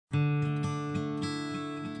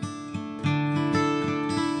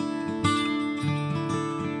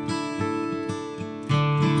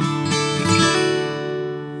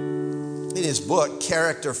his book,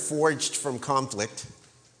 Character Forged from Conflict,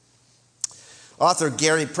 author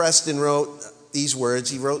Gary Preston wrote these words.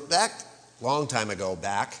 He wrote back, long time ago,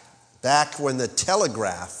 back when the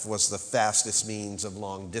telegraph was the fastest means of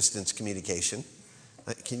long-distance communication.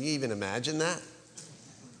 Can you even imagine that?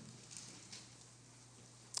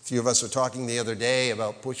 A few of us were talking the other day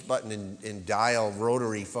about push-button and dial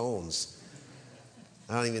rotary phones.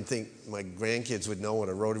 I don't even think my grandkids would know what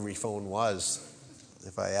a rotary phone was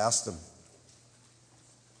if I asked them.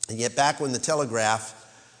 And yet back when the telegraph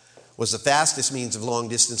was the fastest means of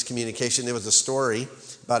long-distance communication, there was a story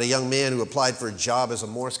about a young man who applied for a job as a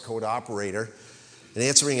Morse code operator. And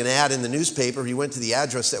answering an ad in the newspaper, he went to the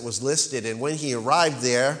address that was listed, and when he arrived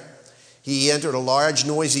there, he entered a large,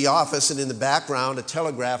 noisy office, and in the background, a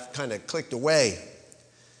telegraph kind of clicked away.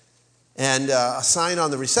 And a sign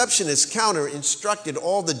on the receptionist's counter instructed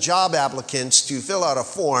all the job applicants to fill out a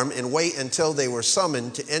form and wait until they were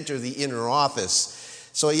summoned to enter the inner office.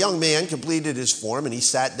 So a young man completed his form, and he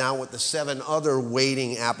sat down with the 7 other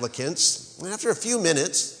waiting applicants. And after a few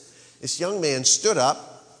minutes, this young man stood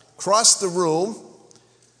up, crossed the room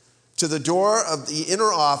to the door of the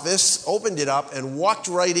inner office, opened it up, and walked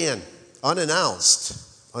right in, unannounced,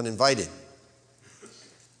 uninvited.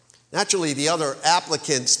 Naturally, the other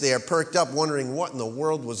applicants there perked up, wondering what in the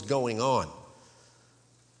world was going on.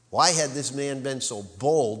 Why had this man been so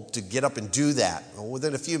bold to get up and do that? Well,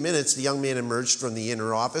 within a few minutes, the young man emerged from the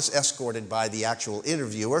inner office, escorted by the actual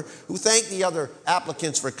interviewer, who thanked the other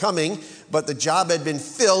applicants for coming, but the job had been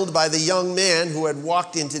filled by the young man who had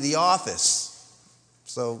walked into the office.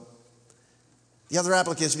 So the other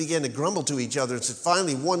applicants began to grumble to each other, and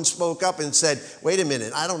finally one spoke up and said, "Wait a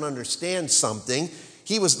minute, I don't understand something.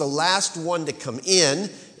 He was the last one to come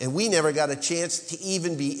in, and we never got a chance to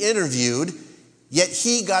even be interviewed, yet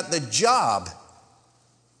he got the job.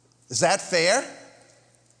 Is that fair?"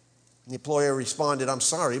 The employer responded, "I'm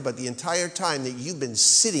sorry, but the entire time that you've been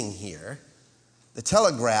sitting here, the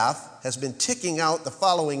telegraph has been ticking out the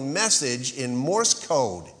following message in Morse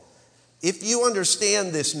code. If you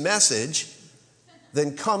understand this message,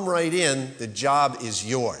 then come right in, the job is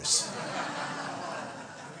yours."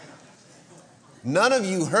 None of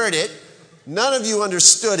you heard it. None of you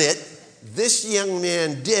understood it. This young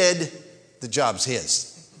man did. The job's his.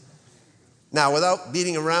 Now, without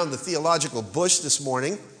beating around the theological bush this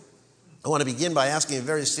morning, I want to begin by asking a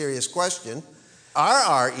very serious question. Are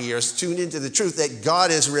our ears tuned into the truth that God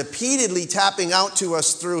is repeatedly tapping out to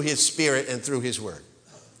us through His Spirit and through His Word?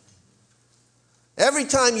 Every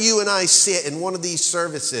time you and I sit in one of these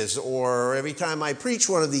services, or every time I preach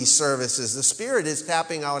one of these services, the Spirit is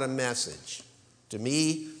tapping out a message to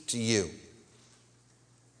me, to you.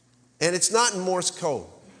 And it's not in Morse code.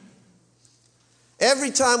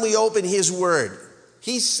 Every time we open His Word,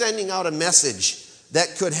 He's sending out a message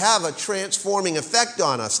that could have a transforming effect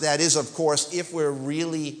on us. That is, of course, if we're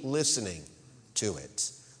really listening to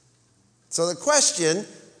it. So the question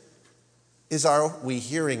is, are we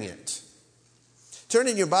hearing it? Turn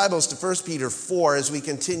in your Bibles to 1 Peter 4 as we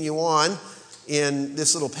continue on in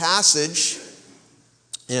this little passage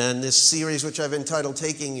in this series which I've entitled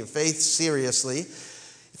Taking Your Faith Seriously.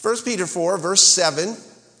 1 Peter 4, verse 7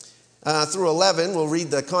 through 11, we'll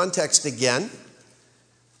read the context again.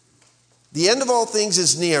 "The end of all things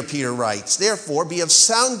is near," Peter writes. "Therefore, be of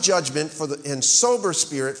sound judgment and sober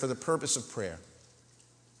spirit for the purpose of prayer.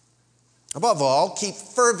 Above all, keep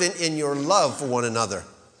fervent in your love for one another,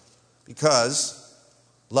 because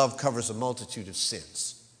love covers a multitude of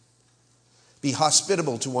sins. Be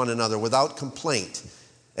hospitable to one another without complaint.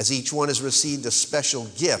 As each one has received a special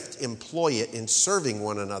gift, employ it in serving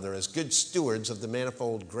one another as good stewards of the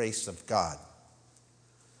manifold grace of God.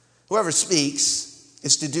 Whoever speaks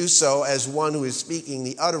is to do so as one who is speaking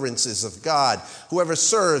the utterances of God. Whoever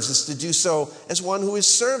serves is to do so as one who is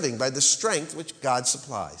serving by the strength which God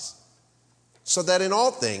supplies, so that in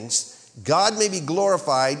all things God may be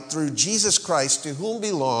glorified through Jesus Christ, to whom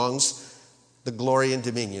belongs the glory and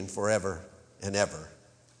dominion forever and ever.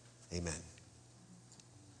 Amen."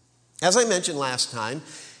 As I mentioned last time,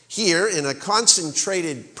 here in a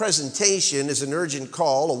concentrated presentation is an urgent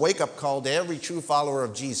call, a wake-up call to every true follower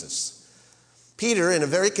of Jesus. Peter, in a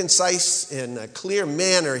very concise and clear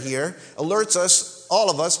manner here, alerts us, all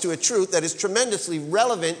of us, to a truth that is tremendously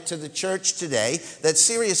relevant to the church today, that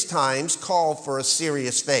serious times call for a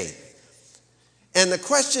serious faith. And the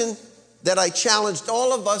question that I challenged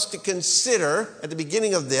all of us to consider at the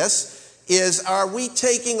beginning of this is, are we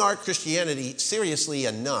taking our Christianity seriously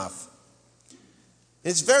enough?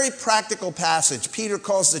 It's a very practical passage. Peter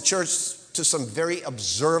calls the church to some very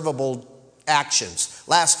observable actions.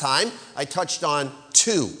 Last time, I touched on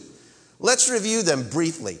 2. Let's review them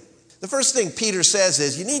briefly. The first thing Peter says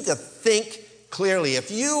is you need to think clearly.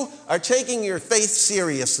 If you are taking your faith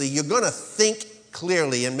seriously, you're going to think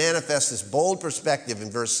clearly and manifest this bold perspective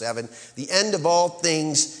in verse 7. The end of all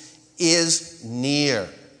things is near.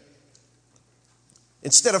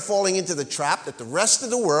 Instead of falling into the trap that the rest of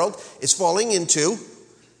the world is falling into,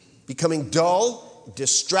 becoming dull,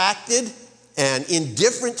 distracted, and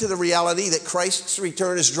indifferent to the reality that Christ's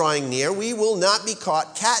return is drawing near, we will not be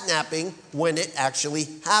caught catnapping when it actually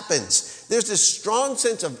happens. There's this strong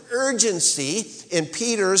sense of urgency in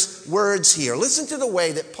Peter's words here. Listen to the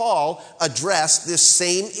way that Paul addressed this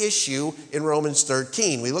same issue in Romans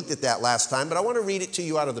 13. We looked at that last time, but I want to read it to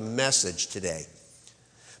you out of the Message today.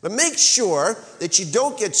 But make sure that you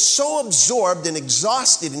don't get so absorbed and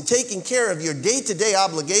exhausted in taking care of your day-to-day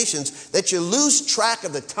obligations that you lose track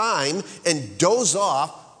of the time and doze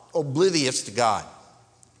off, oblivious to God.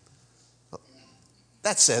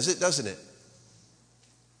 That says it, doesn't it?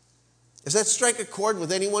 Does that strike a chord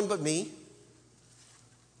with anyone but me?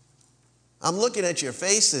 I'm looking at your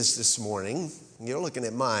faces this morning. You're looking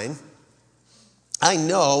at mine. I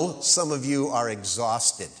know some of you are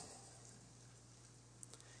exhausted.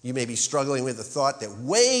 You may be struggling with the thought that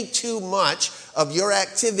way too much of your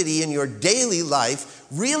activity in your daily life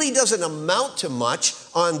really doesn't amount to much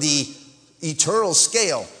on the eternal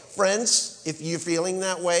scale. Friends, if you're feeling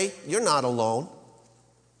that way, you're not alone.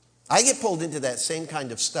 I get pulled into that same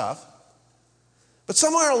kind of stuff. But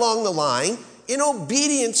somewhere along the line, in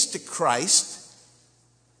obedience to Christ,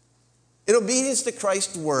 in obedience to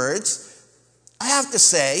Christ's words, I have to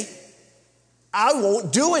say, I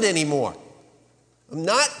won't do it anymore. I'm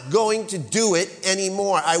not going to do it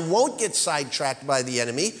anymore. I won't get sidetracked by the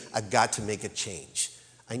enemy. I've got to make a change.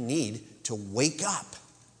 I need to wake up.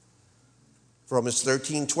 Romans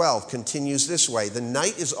 13:12 continues this way. The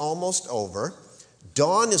night is almost over.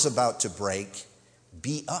 Dawn is about to break.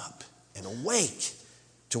 Be up and awake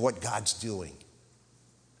to what God's doing.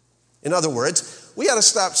 In other words, we got to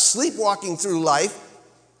stop sleepwalking through life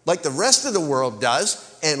like the rest of the world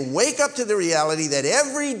does and wake up to the reality that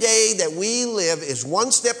every day that we live is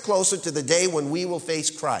one step closer to the day when we will face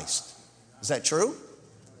Christ. Is that true?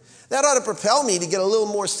 That ought to propel me to get a little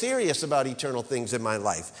more serious about eternal things in my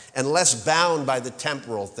life and less bound by the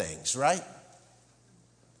temporal things, right?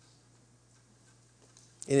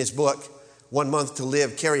 In his book, 1 Month to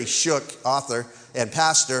Live, Kerry Shook, author and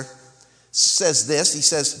pastor, says this. He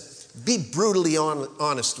says, be brutally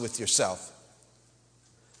honest with yourself.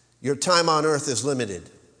 Your time on earth is limited.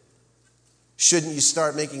 Shouldn't you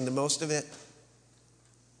start making the most of it?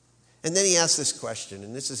 And then he asks this question,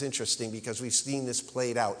 and this is interesting because we've seen this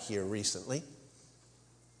played out here recently.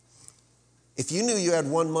 If you knew you had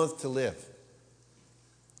 1 month to live,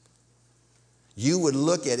 you would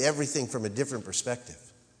look at everything from a different perspective.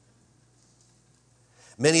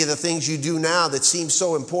 Many of the things you do now that seem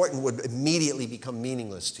so important would immediately become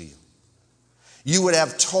meaningless to you. You would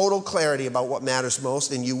have total clarity about what matters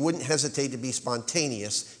most, and you wouldn't hesitate to be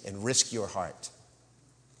spontaneous and risk your heart.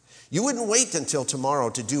 You wouldn't wait until tomorrow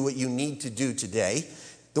to do what you need to do today.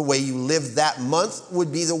 The way you lived that month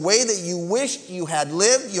would be the way that you wished you had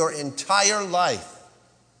lived your entire life.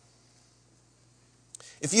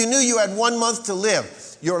 If you knew you had 1 month to live,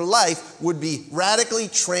 your life would be radically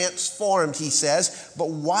transformed, he says.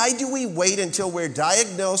 But why do we wait until we're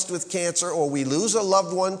diagnosed with cancer or we lose a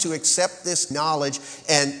loved one to accept this knowledge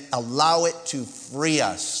and allow it to free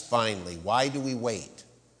us finally? Why do we wait?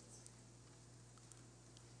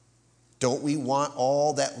 Don't we want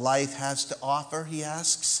all that life has to offer, he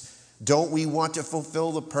asks? Don't we want to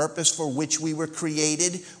fulfill the purpose for which we were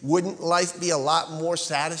created? Wouldn't life be a lot more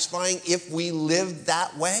satisfying if we lived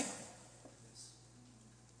that way?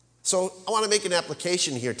 So I want to make an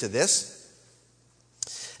application here to this.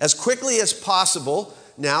 As quickly as possible,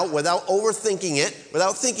 now, without overthinking it,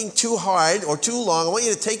 without thinking too hard or too long, I want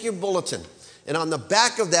you to take your bulletin. And on the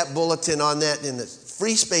back of that bulletin, on that in the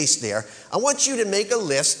free space there, I want you to make a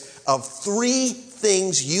list of 3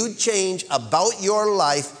 things you'd change about your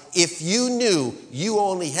life if you knew you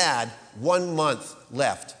only had 1 month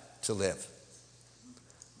left to live.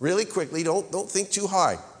 Really quickly, don't think too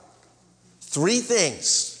hard. 3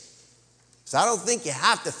 things. So I don't think you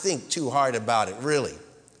have to think too hard about it, really.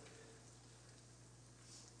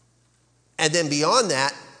 And then beyond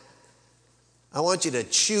that, I want you to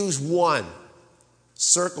choose 1,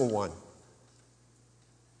 circle 1,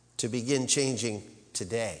 to begin changing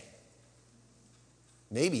today.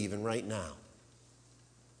 Maybe even right now.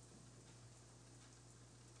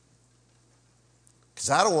 Because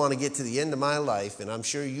I don't want to get to the end of my life, and I'm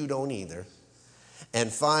sure you don't either,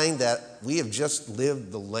 and find that we have just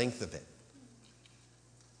lived the length of it.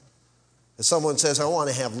 As someone says, I want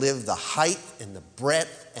to have lived the height and the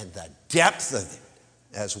breadth and the depth of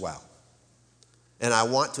it as well. And I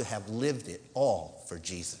want to have lived it all for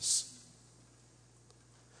Jesus.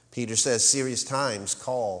 Peter says serious times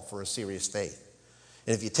call for a serious faith.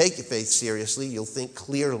 And if you take your faith seriously, you'll think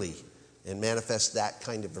clearly and manifest that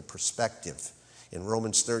kind of a perspective. In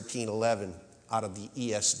Romans 13:11, out of the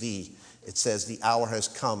ESV, it says, the hour has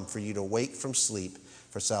come for you to wake from sleep,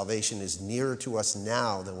 for salvation is nearer to us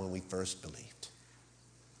now than when we first believed.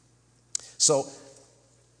 So,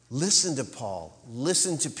 listen to Paul.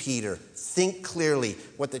 Listen to Peter. Think clearly.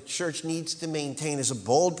 What the church needs to maintain is a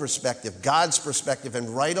bold perspective, God's perspective. And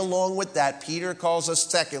right along with that, Peter calls us,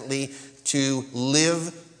 secondly, to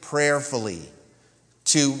live prayerfully.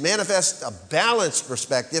 To manifest a balanced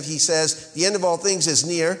perspective, he says, the end of all things is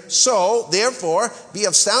near. So, therefore, be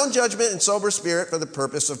of sound judgment and sober spirit for the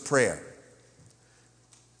purpose of prayer.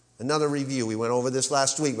 Another review. We went over this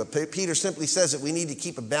last week, but Peter simply says that we need to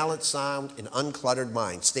keep a balanced, sound, and uncluttered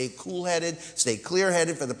mind. Stay cool-headed, stay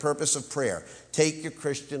clear-headed for the purpose of prayer. Take your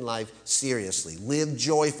Christian life seriously. Live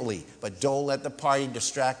joyfully, but don't let the party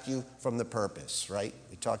distract you from the purpose, right?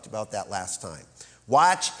 We talked about that last time.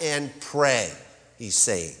 Watch and pray, he's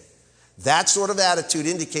saying. That sort of attitude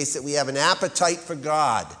indicates that we have an appetite for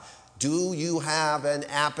God. Do you have an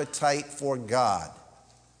appetite for God?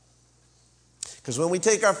 Because when we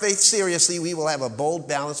take our faith seriously, we will have a bold,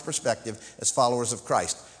 balanced perspective as followers of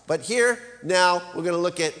Christ. But here, now, we're going to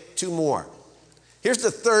look at two more. Here's the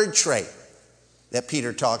third trait that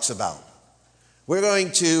Peter talks about. We're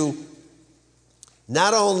going to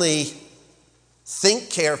not only think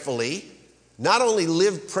carefully, not only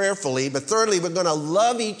live prayerfully, but thirdly, we're going to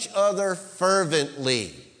love each other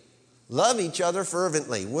fervently. Love each other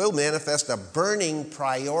fervently. We'll manifest a burning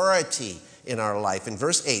priority in our life. In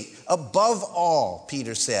verse 8, above all,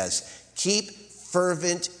 Peter says, keep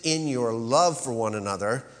fervent in your love for one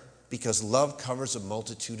another, because love covers a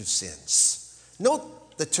multitude of sins.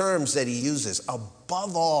 Note the terms that he uses,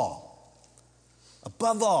 above all.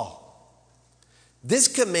 Above all. This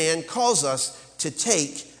command calls us to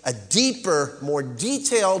take a deeper, more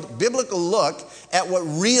detailed biblical look at what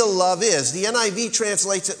real love is. The NIV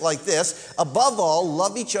translates it like this: above all,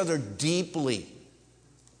 love each other deeply.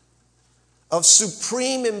 Of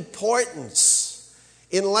supreme importance,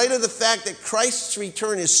 in light of the fact that Christ's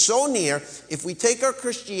return is so near, if we take our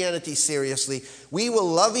Christianity seriously, we will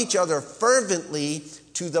love each other fervently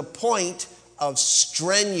to the point of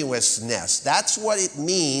strenuousness. That's what it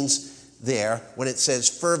means there when it says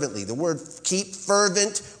fervently. The word keep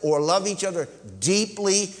fervent or love each other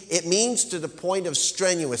deeply, it means to the point of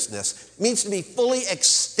strenuousness. It means to be fully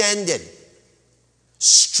extended,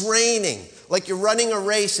 straining, like you're running a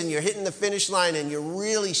race and you're hitting the finish line and you're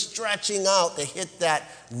really stretching out to hit that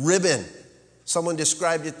ribbon. Someone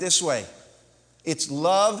described it this way: it's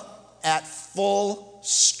love at full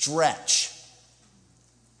stretch.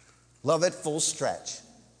 Love at full stretch.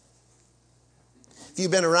 If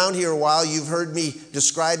you've been around here a while, you've heard me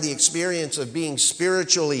describe the experience of being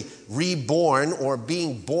spiritually reborn, or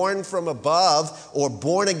being born from above, or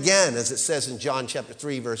born again, as it says in John chapter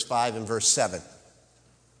 3, verse 5 and verse 7.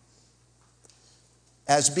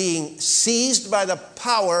 As being seized by the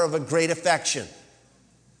power of a great affection.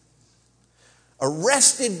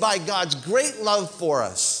 Arrested by God's great love for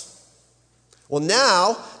us. Well,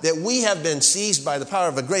 now that we have been seized by the power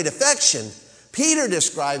of a great affection, Peter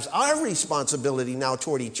describes our responsibility now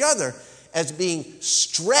toward each other as being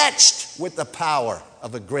stretched with the power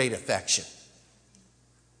of a great affection.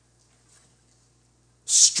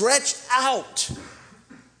 Stretched out.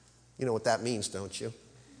 You know what that means, don't you?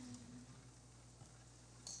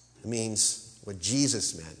 It means what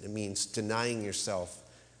Jesus meant. It means denying yourself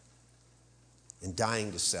and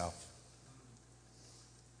dying to self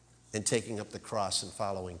and taking up the cross and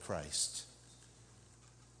following Christ.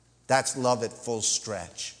 That's love at full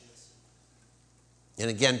stretch.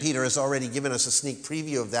 And again, Peter has already given us a sneak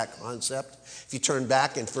preview of that concept. If you turn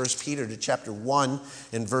back in 1 Peter to chapter 1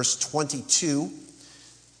 and verse 22,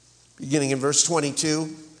 beginning in verse 22,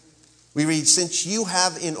 we read, since you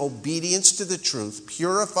have in obedience to the truth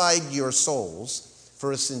purified your souls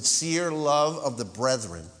for a sincere love of the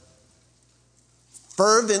brethren,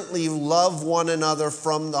 fervently love one another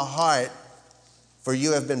from the heart, for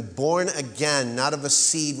you have been born again, not of a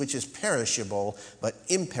seed which is perishable, but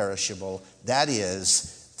imperishable, that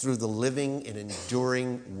is, through the living and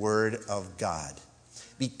enduring word of God.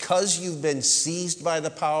 Because you've been seized by the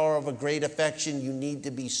power of a great affection, you need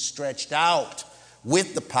to be stretched out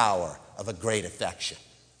with the power of a great affection.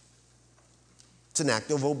 It's an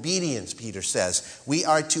act of obedience, Peter says. We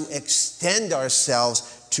are to extend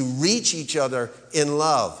ourselves to reach each other in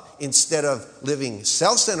love. Instead of living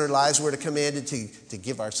self-centered lives, we're commanded to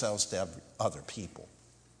give ourselves to other people.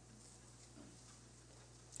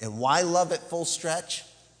 And why love at full stretch?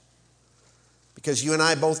 Because you and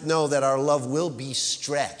I both know that our love will be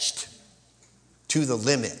stretched to the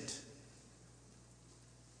limit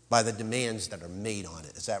by the demands that are made on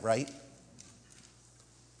it. Is that right?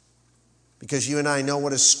 Because you and I know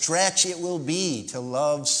what a stretch it will be to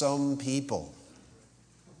love some people.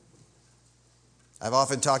 I've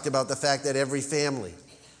often talked about the fact that every family,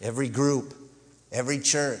 every group, every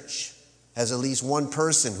church has at least one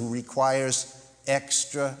person who requires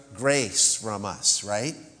extra grace from us,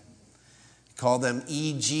 right? Call them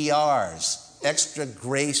EGRs, extra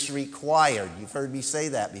grace required. You've heard me say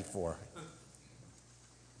that before.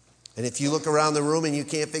 And if you look around the room and you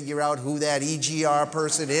can't figure out who that EGR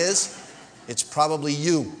person is, it's probably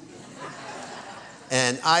you.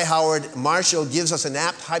 And I. Howard Marshall gives us an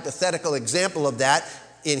apt hypothetical example of that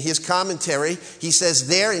in his commentary. He says,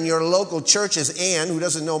 there in your local church is Ann, who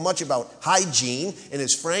doesn't know much about hygiene and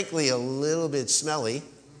is frankly a little bit smelly.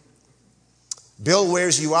 Bill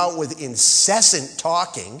wears you out with incessant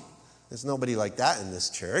talking. There's nobody like that in this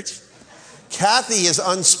church. Kathy is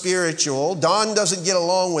unspiritual. Don doesn't get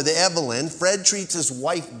along with Evelyn. Fred treats his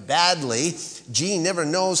wife badly. Jean never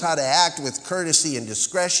knows how to act with courtesy and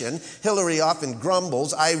discretion. Hillary often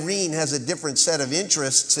grumbles. Irene has a different set of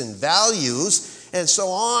interests and values. And so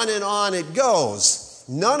on it goes.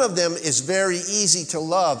 None of them is very easy to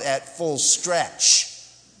love at full stretch.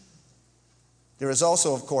 There is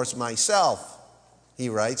also, of course, myself, he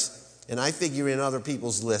writes, and I figure in other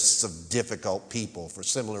people's lists of difficult people for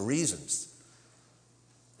similar reasons.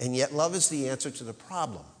 And yet love is the answer to the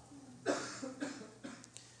problem.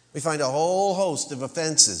 We find a whole host of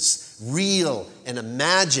offenses, real and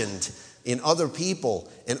imagined, in other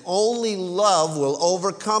people, and only love will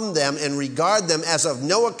overcome them and regard them as of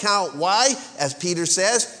no account. Why? As Peter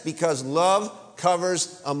says, because love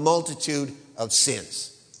covers a multitude of sins.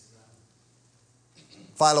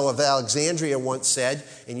 Philo of Alexandria once said,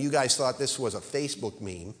 and you guys thought this was a Facebook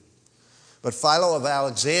meme, but Philo of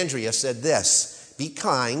Alexandria said this: be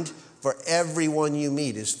kind, for everyone you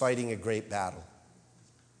meet is fighting a great battle.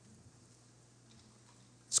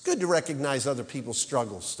 It's good to recognize other people's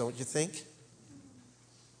struggles, don't you think?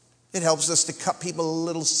 It helps us to cut people a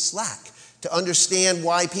little slack, to understand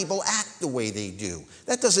why people act the way they do.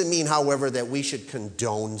 That doesn't mean, however, that we should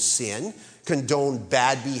condone sin, condone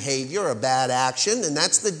bad behavior or bad action, and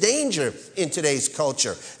that's the danger in today's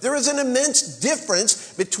culture. There is an immense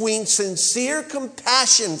difference between sincere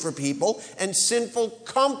compassion for people and sinful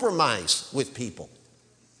compromise with people.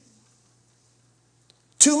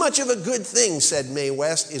 Too much of a good thing, said Mae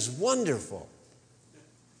West, is wonderful.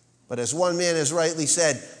 But as one man has rightly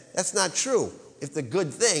said, that's not true if the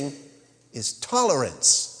good thing is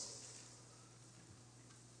tolerance.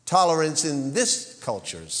 Tolerance in this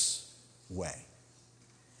culture's way.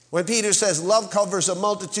 When Peter says love covers a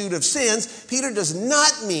multitude of sins, Peter does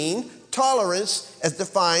not mean tolerance as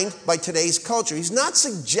defined by today's culture. He's not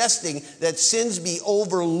suggesting that sins be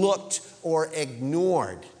overlooked or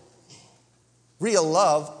ignored. Real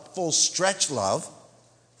love, full stretch love,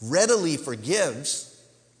 readily forgives,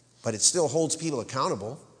 but it still holds people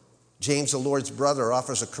accountable. James, the Lord's brother,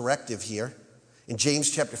 offers a corrective here. In James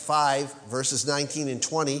chapter 5, verses 19 and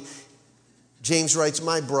 20, James writes,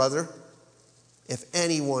 my brother, if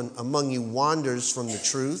anyone among you wanders from the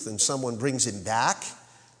truth and someone brings him back,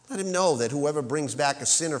 let him know that whoever brings back a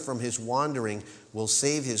sinner from his wandering will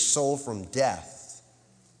save his soul from death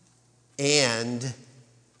and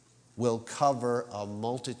will cover a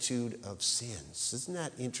multitude of sins. Isn't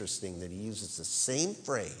that interesting that he uses the same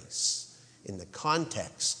phrase in the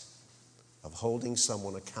context of holding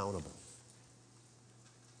someone accountable?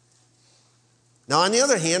 Now, on the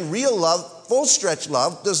other hand, real love, full stretch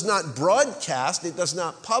love, does not broadcast, it does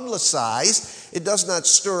not publicize, it does not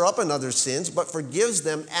stir up another's sins, but forgives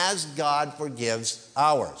them as God forgives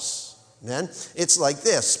ours. Amen? It's like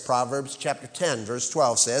this. Proverbs chapter 10, verse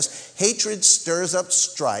 12 says, hatred stirs up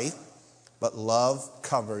strife, but love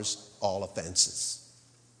covers all offenses.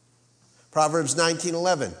 Proverbs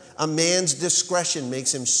 19:11, a man's discretion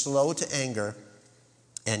makes him slow to anger,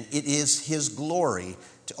 and it is his glory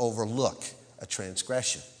to overlook a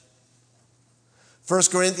transgression. 1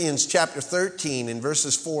 Corinthians chapter 13 in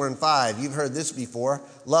verses 4 and 5, you've heard this before.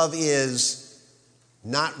 Love is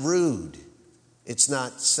not rude. It's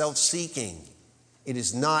not self-seeking. It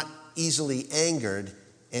is not easily angered,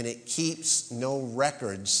 and it keeps no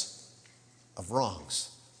records of wrongs.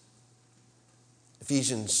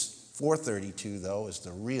 Ephesians 4:32, though, is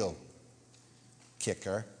the real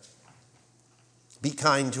kicker. Be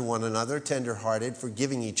kind to one another, tender-hearted,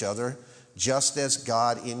 forgiving each other, just as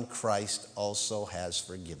God in Christ also has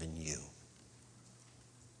forgiven you.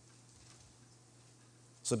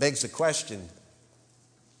 So it begs the question,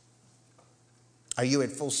 are you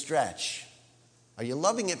at full stretch? Are you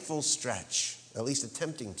loving at full stretch? At least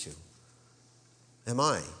attempting to. Am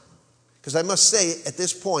I? Because I must say, at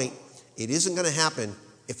this point, it isn't going to happen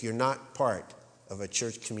if you're not part of a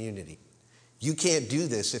church community. You can't do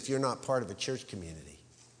this if you're not part of a church community.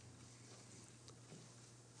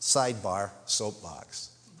 Sidebar,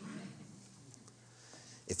 soapbox.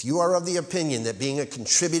 If you are of the opinion that being a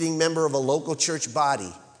contributing member of a local church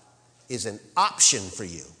body is an option for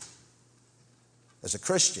you as a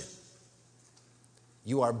Christian,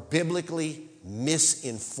 you are biblically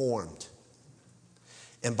misinformed.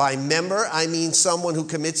 And by member, I mean someone who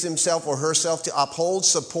commits himself or herself to uphold,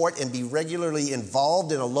 support, and be regularly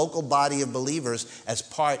involved in a local body of believers as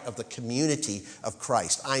part of the community of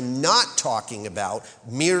Christ. I'm not talking about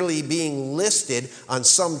merely being listed on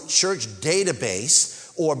some church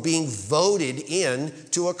database or being voted in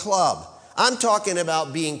to a club. I'm talking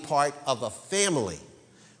about being part of a family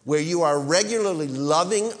where you are regularly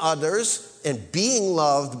loving others and being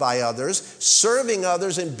loved by others, serving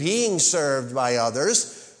others and being served by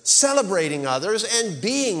others, celebrating others and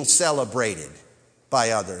being celebrated by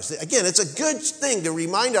others. Again, it's a good thing to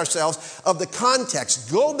remind ourselves of the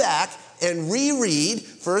context. Go back and reread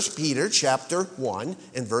 1 Peter chapter 1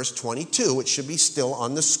 and verse 22, which should be still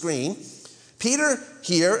on the screen. Peter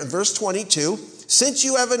here in verse 22, since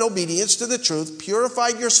you have in obedience to the truth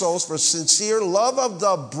purified your souls for sincere love of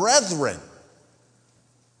the brethren,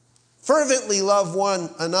 fervently love one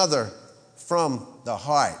another from the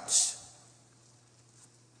heart.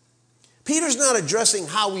 Peter's not addressing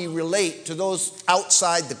how we relate to those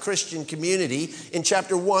outside the Christian community in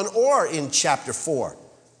chapter 1 or in chapter 4.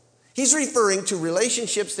 He's referring to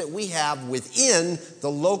relationships that we have within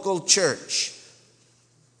the local church.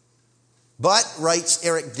 But, writes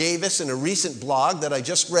Eric Davis in a recent blog that I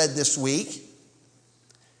just read this week,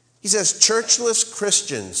 he says, churchless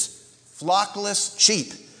Christians, flockless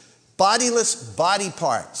sheep, bodiless body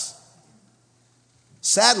parts.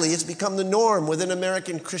 Sadly, it's become the norm within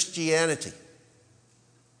American Christianity.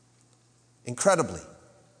 Incredibly.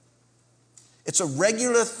 It's a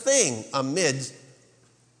regular thing amid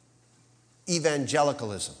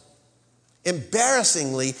evangelicalism.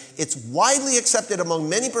 Embarrassingly, it's widely accepted among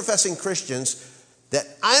many professing Christians that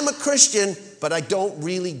I'm a Christian, but I don't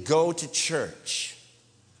really go to church.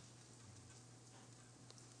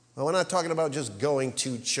 Well, we're not talking about just going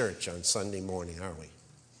to church on Sunday morning, are we?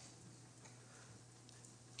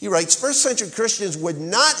 He writes, first century Christians would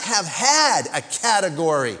not have had a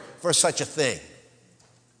category for such a thing.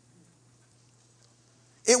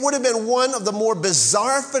 It would have been one of the more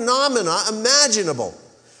bizarre phenomena imaginable.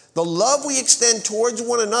 The love we extend towards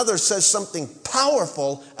one another says something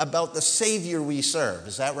powerful about the Savior we serve.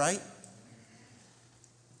 Is that right?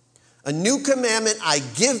 A new commandment I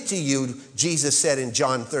give to you, Jesus said in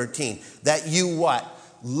John 13, that you what?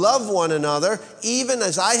 Love one another, even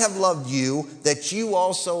as I have loved you, that you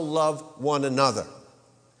also love one another.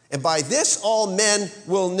 And by this all men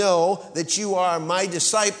will know that you are my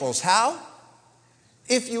disciples. How?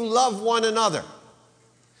 If you love one another.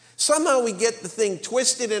 Somehow we get the thing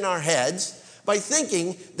twisted in our heads by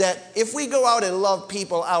thinking that if we go out and love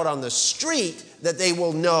people out on the street, that they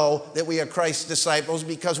will know that we are Christ's disciples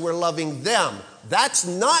because we're loving them. That's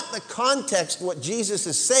not the context what Jesus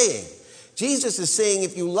is saying. Jesus is saying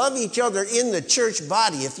if you love each other in the church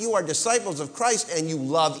body, if you are disciples of Christ and you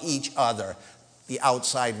love each other, the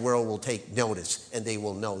outside world will take notice and they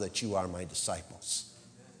will know that you are my disciples.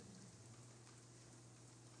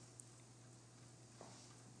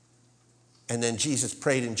 And then Jesus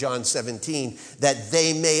prayed in John 17 that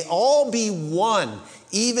they may all be one,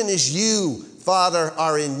 even as you, Father,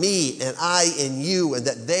 are in me and I in you, and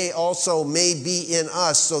that they also may be in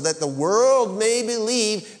us, so that the world may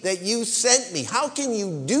believe that you sent me. How can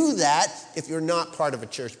you do that if you're not part of a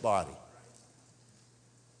church body?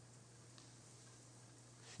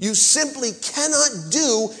 You simply cannot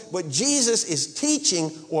do what Jesus is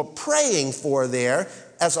teaching or praying for there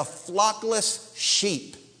as a flockless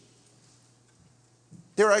sheep.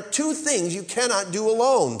 There are two things you cannot do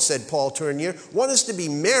alone, said Paul Tournier. One is to be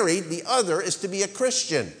married, the other is to be a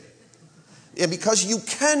Christian. And because you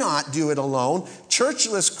cannot do it alone,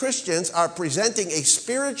 churchless Christians are presenting a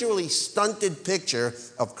spiritually stunted picture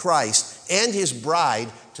of Christ and his bride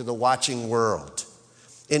to the watching world.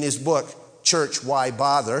 In his book, Church, Why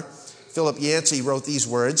Bother?, Philip Yancey wrote these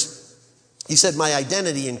words, He said, my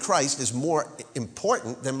identity in Christ is more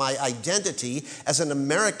important than my identity as an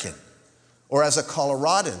American or as a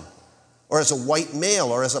Coloradan or as a white male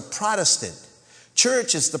or as a Protestant.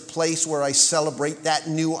 Church is the place where I celebrate that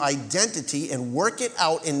new identity and work it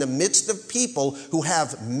out in the midst of people who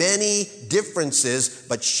have many differences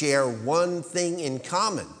but share one thing in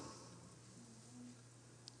common.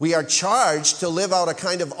 We are charged to live out a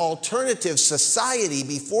kind of alternative society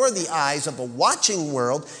before the eyes of a watching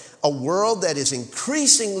world, a world that is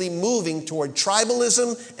increasingly moving toward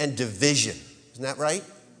tribalism and division. Isn't that right?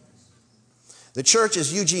 The church,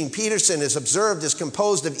 as Eugene Peterson has observed, is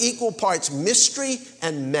composed of equal parts mystery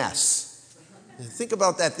and mess. Think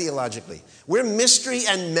about that theologically. We're mystery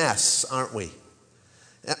and mess, aren't we?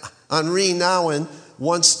 Henri Nouwen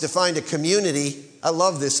once defined a community. I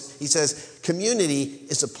love this. He says, community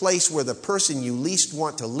is a place where the person you least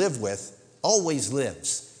want to live with always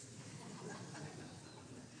lives.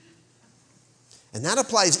 And that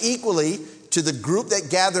applies equally to the group that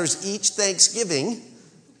gathers each Thanksgiving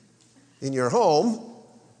in your home,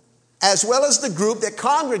 as well as the group that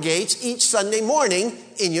congregates each Sunday morning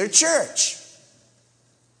in your church.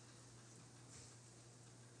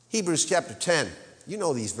 Hebrews chapter 10, you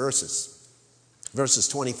know these verses. Verses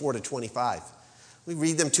 24 to 25. We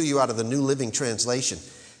read them to you out of the New Living Translation.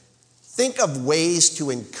 Think of ways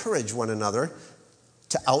to encourage one another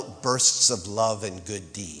to outbursts of love and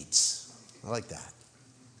good deeds. I like that.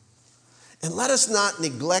 And let us not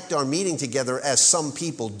neglect our meeting together as some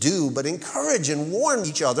people do, but encourage and warn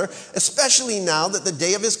each other, especially now that the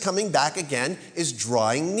day of his coming back again is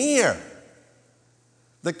drawing near.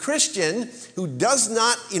 The Christian who does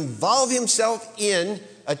not involve himself in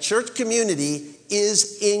a church community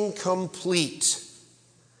is incomplete.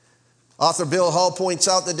 Author Bill Hull points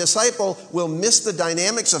out the disciple will miss the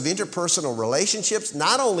dynamics of interpersonal relationships,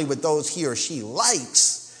 not only with those he or she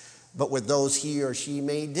likes, but with those he or she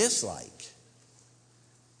may dislike.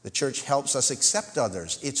 The church helps us accept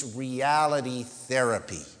others. It's reality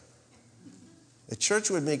therapy. The church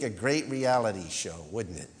would make a great reality show,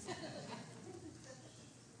 wouldn't it?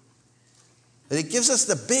 But it gives us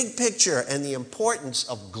the big picture and the importance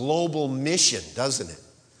of global mission, doesn't it?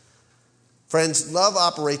 Friends, love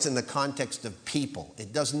operates in the context of people.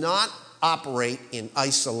 It does not operate in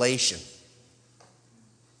isolation.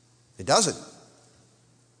 It doesn't.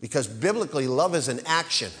 Because biblically, love is an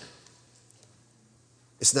action.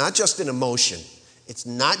 It's not just an emotion. It's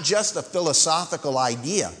not just a philosophical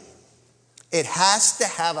idea. It has to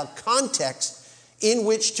have a context in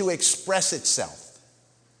which to express itself.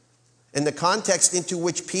 And the context into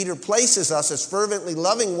which Peter places us as fervently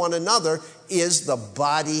loving one another is the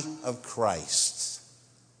body of Christ.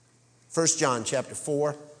 1 John chapter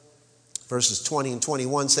 4, verses 20 and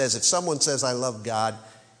 21 says, if someone says, I love God,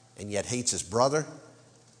 and yet hates his brother,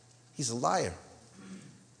 he's a liar.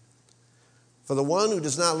 For the one who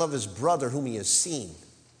does not love his brother whom he has seen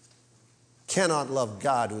cannot love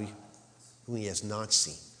God whom he has not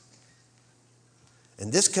seen.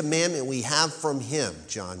 And this commandment we have from him,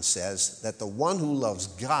 John says, that the one who loves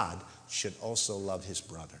God should also love his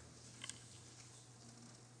brother.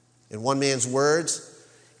 In one man's words,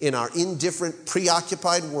 in our indifferent,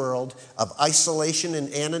 preoccupied world of isolation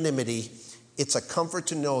and anonymity, it's a comfort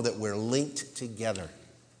to know that we're linked together.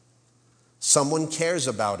 Someone cares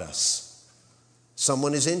about us.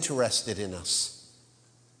 Someone is interested in us.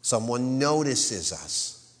 Someone notices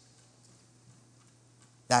us.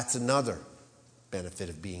 That's another benefit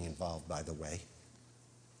of being involved, by the way.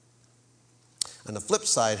 On the flip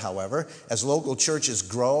side, however, as local churches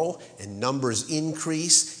grow and numbers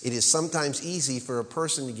increase, it is sometimes easy for a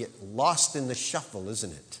person to get lost in the shuffle,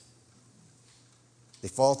 isn't it? They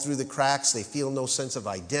fall through the cracks. They feel no sense of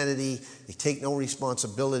identity. They take no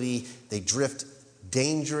responsibility. They drift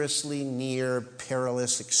dangerously near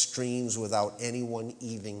perilous extremes without anyone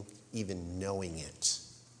even knowing it.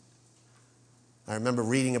 I remember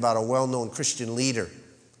reading about a well-known Christian leader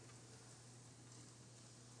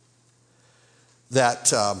that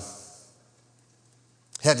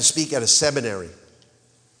had to speak at a seminary.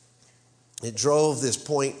 It drove this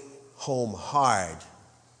point home hard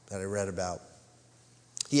that I read about.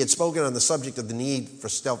 He had spoken on the subject of the need for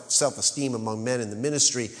self-esteem among men in the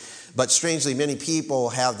ministry, but strangely, many people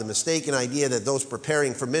have the mistaken idea that those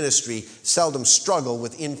preparing for ministry seldom struggle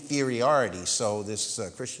with inferiority. So this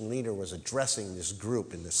Christian leader was addressing this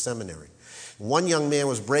group in the seminary. One young man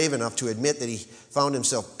was brave enough to admit that he found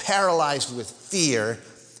himself paralyzed with fear,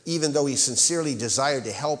 even though he sincerely desired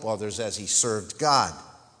to help others as he served God.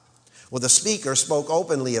 Well, the speaker spoke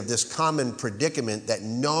openly of this common predicament that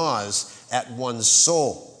gnaws at one's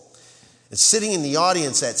soul. And sitting in the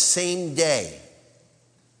audience that same day,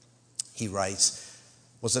 he writes,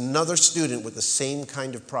 was another student with the same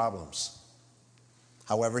kind of problems.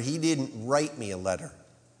 However, he didn't write me a letter.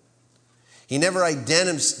 He never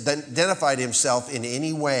identified himself in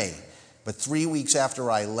any way, but 3 weeks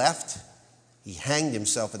after I left, he hanged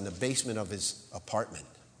himself in the basement of his apartment.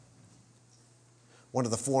 One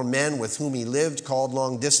of the 4 men with whom he lived called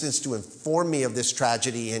long distance to inform me of this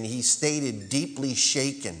tragedy, and he stated, deeply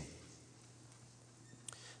shaken,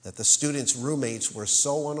 that the student's roommates were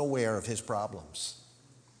so unaware of his problems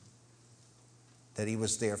that he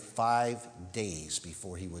was there 5 days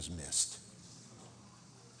before he was missed.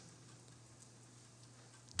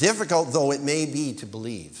 Difficult though it may be to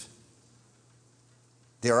believe,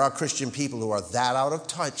 there are Christian people who are that out of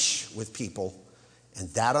touch with people and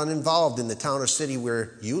that uninvolved in the town or city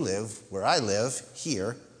where you live, where I live,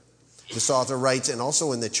 here. This author writes, and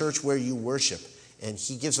also in the church where you worship. And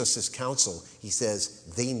he gives us this counsel. He says,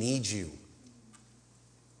 they need you.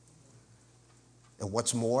 And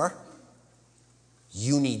what's more,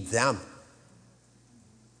 you need them.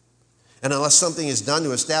 And unless something is done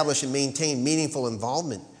to establish and maintain meaningful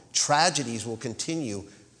involvement, tragedies will continue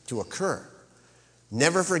to occur.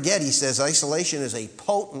 Never forget, he says, isolation is a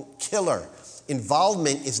potent killer.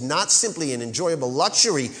 Involvement is not simply an enjoyable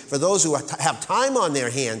luxury for those who have time on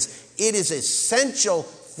their hands. It is essential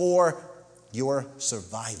for your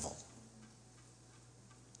survival.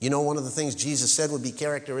 You know, one of the things Jesus said would be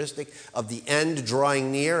characteristic of the end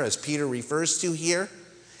drawing near, as Peter refers to here,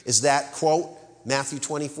 is that, quote, Matthew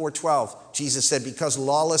 24:12. Jesus said, because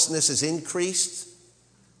lawlessness is increased,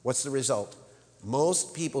 what's the result?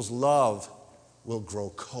 Most people's love will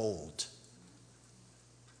grow cold.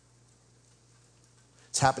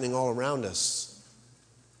 It's happening all around us.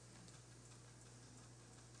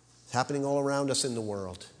 It's happening all around us in the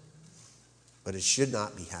world. But it should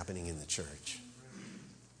not be happening in the church.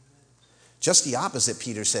 Just the opposite,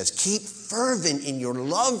 Peter says. Keep fervent in your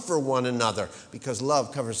love for one another, because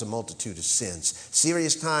love covers a multitude of sins.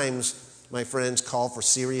 Serious times, my friends, call for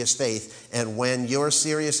serious faith. And when you're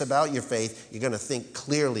serious about your faith, you're going to think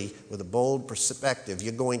clearly with a bold perspective.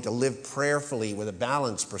 You're going to live prayerfully with a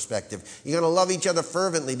balanced perspective. You're going to love each other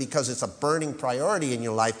fervently because it's a burning priority in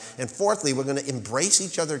your life. And fourthly, we're going to embrace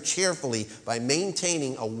each other cheerfully by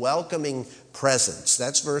maintaining a welcoming presence.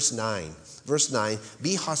 That's verse 9. Verse 9,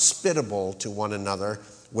 be hospitable to one another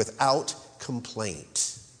without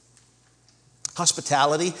complaint.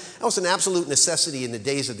 Hospitality, that was an absolute necessity in the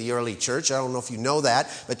days of the early church. I don't know if you know that,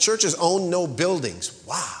 but churches owned no buildings.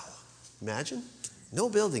 Wow. Imagine. No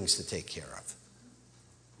buildings to take care of.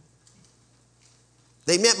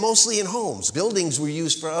 They met mostly in homes. Buildings were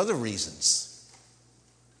used for other reasons.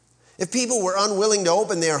 If people were unwilling to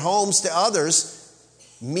open their homes to others,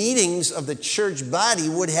 meetings of the church body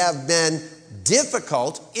would have been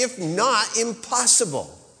difficult, if not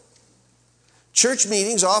impossible. Church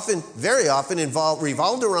meetings very often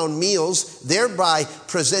revolved around meals, thereby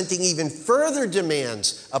presenting even further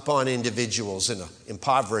demands upon individuals in an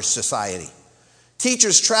impoverished society.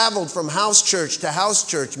 Teachers traveled from house church to house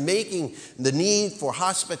church, making the need for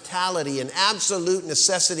hospitality an absolute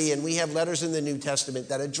necessity, and we have letters in the New Testament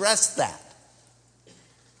that address that.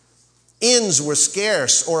 Inns were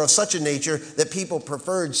scarce or of such a nature that people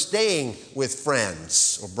preferred staying with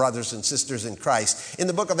friends or brothers and sisters in Christ. In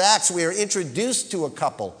the book of Acts, we are introduced to a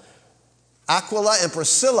couple, Aquila and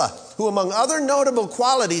Priscilla, who among other notable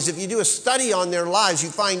qualities, if you do a study on their lives,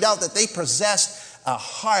 you find out that they possessed a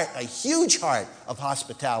huge heart of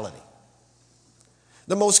hospitality.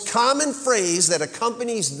 The most common phrase that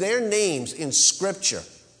accompanies their names in Scripture,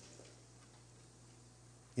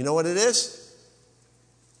 you know what it is?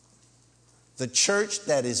 The church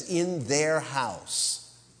that is in their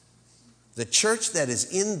house. The church that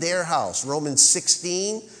is in their house. Romans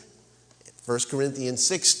 16, 1 Corinthians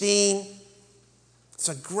 16. It's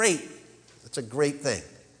a great thing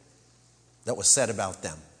that was said about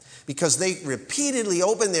them. Because they repeatedly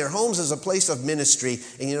opened their homes as a place of ministry,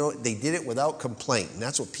 and you know, they did it without complaint. And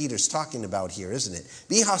that's what Peter's talking about here, isn't it?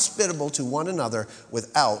 Be hospitable to one another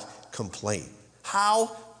without complaint.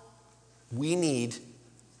 How we need,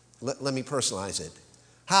 let me personalize it,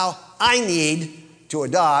 how I need to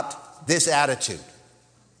adopt this attitude.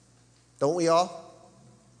 Don't we all?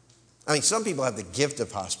 I mean, some people have the gift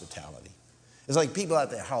of hospitality. It's like people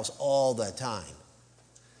at their house all the time.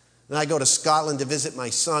 When I go to Scotland to visit my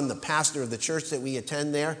son, the pastor of the church that we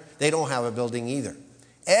attend there, they don't have a building either.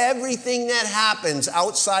 Everything that happens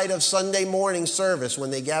outside of Sunday morning service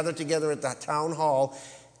when they gather together at the town hall,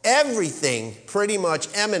 everything pretty much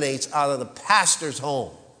emanates out of the pastor's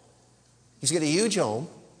home. He's got a huge home,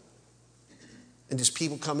 And there's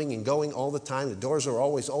people coming and going all the time. The doors are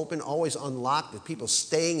always open, always unlocked. There's people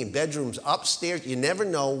staying in bedrooms upstairs. You never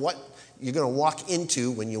know what you're going to walk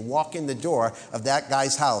into when you walk in the door of that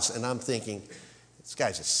guy's house. And I'm thinking, this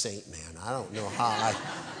guy's a saint, man. I don't know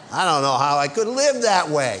how I could live that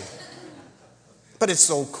way. But it's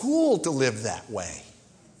so cool to live that way.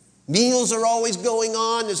 Meals are always going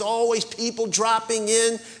on. There's always people dropping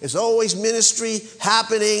in. There's always ministry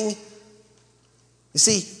happening. You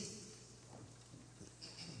see,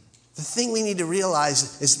 the thing we need to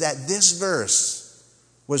realize is that this verse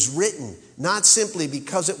was written not simply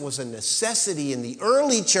because it was a necessity in the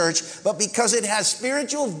early church, but because it has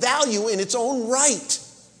spiritual value in its own right.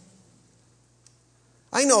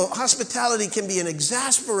 I know hospitality can be an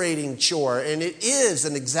exasperating chore, and it is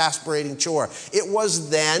an exasperating chore. It was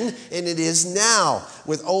then, and it is now,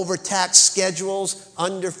 with overtaxed schedules,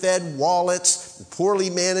 underfed wallets, poorly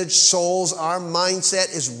managed souls. Our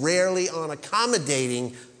mindset is rarely on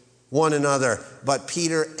accommodating one another. But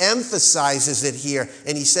Peter emphasizes it here,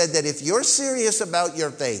 and he said that if you're serious about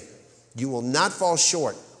your faith, you will not fall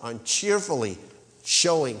short on cheerfully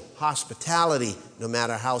showing hospitality, no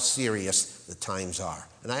matter how serious the times are.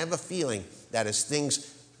 And I have a feeling that as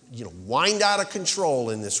things, wind out of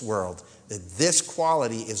control in this world, that this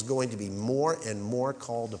quality is going to be more and more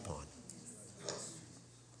called upon.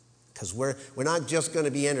 Because we're not just going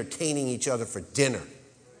to be entertaining each other for dinner.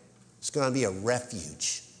 It's going to be a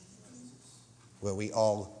refuge where we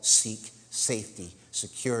all seek safety,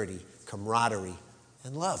 security, camaraderie,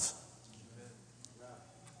 and love.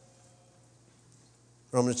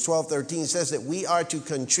 Romans 12:13 says that we are to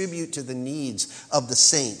contribute to the needs of the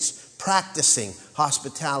saints, practicing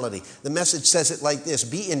hospitality. The Message says it like this: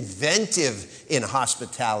 be inventive in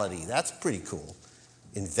hospitality. That's pretty cool.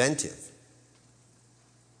 Inventive.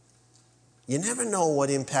 You never know what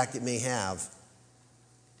impact it may have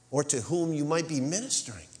or to whom you might be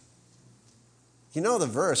ministering. You know the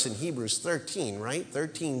verse in Hebrews 13, right?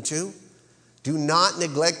 13:2. Do not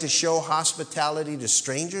neglect to show hospitality to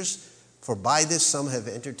strangers, for by this some have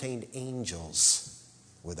entertained angels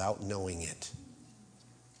without knowing it.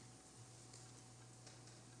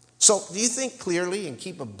 So, do you think clearly and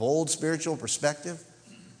keep a bold spiritual perspective?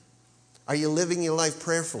 Are you living your life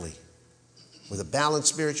prayerfully with a balanced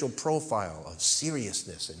spiritual profile of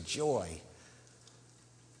seriousness and joy?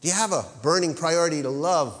 Do you have a burning priority to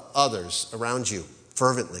love others around you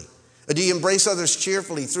fervently? Or do you embrace others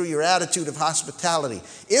cheerfully through your attitude of hospitality?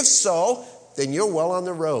 If so, then you're well on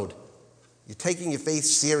the road. You're taking your faith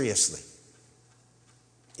seriously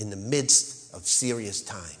in the midst of serious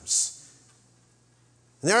times.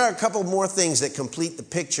 And there are a couple more things that complete the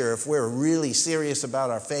picture if we're really serious about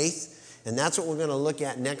our faith. And that's what we're going to look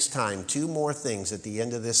at next time. 2 more things at the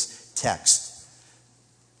end of this text.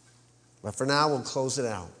 But for now, we'll close it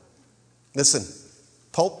out. Listen,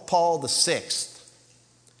 Pope Paul VI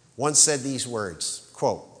once said these words,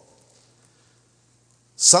 quote,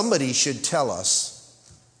 "Somebody should tell us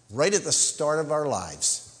right at the start of our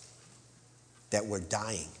lives that we're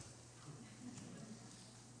dying.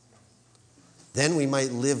 Then we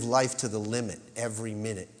might live life to the limit every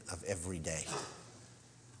minute of every day."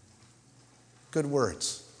 Good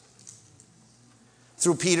words.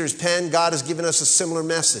 Through Peter's pen, God has given us a similar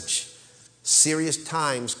message. Serious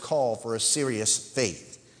times call for a serious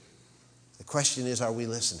faith. The question is, are we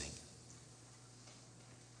listening?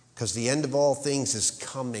 Because the end of all things is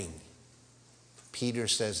coming. Peter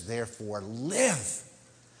says, therefore, live.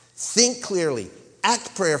 Think clearly.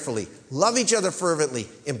 Act prayerfully. Love each other fervently.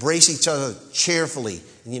 Embrace each other cheerfully.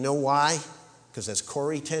 And you know why? Because as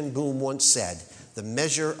Corrie ten Boom once said, the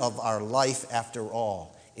measure of our life, after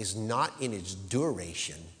all, is not in its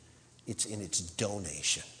duration, it's in its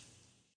donation.